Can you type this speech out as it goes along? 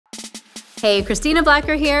Hey, Christina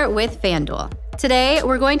Blacker here with FanDuel. Today,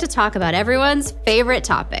 we're going to talk about everyone's favorite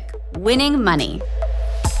topic, winning money.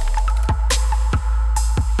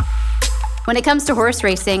 When it comes to horse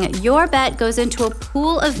racing, your bet goes into a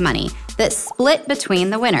pool of money that's split between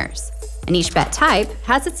the winners, and each bet type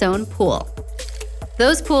has its own pool.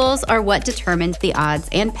 Those pools are what determines the odds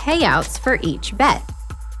and payouts for each bet.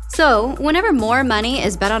 So, whenever more money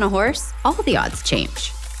is bet on a horse, all the odds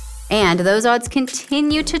change. And those odds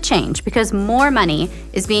continue to change because more money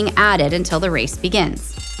is being added until the race begins.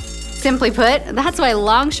 Simply put, that's why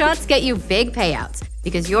long shots get you big payouts,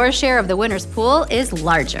 because your share of the winner's pool is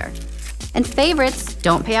larger. And favorites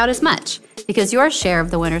don't pay out as much, because your share of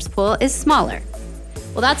the winner's pool is smaller.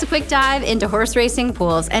 Well, that's a quick dive into horse racing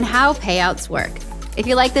pools and how payouts work. If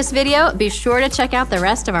you like this video, be sure to check out the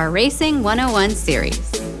rest of our Racing 101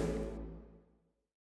 series.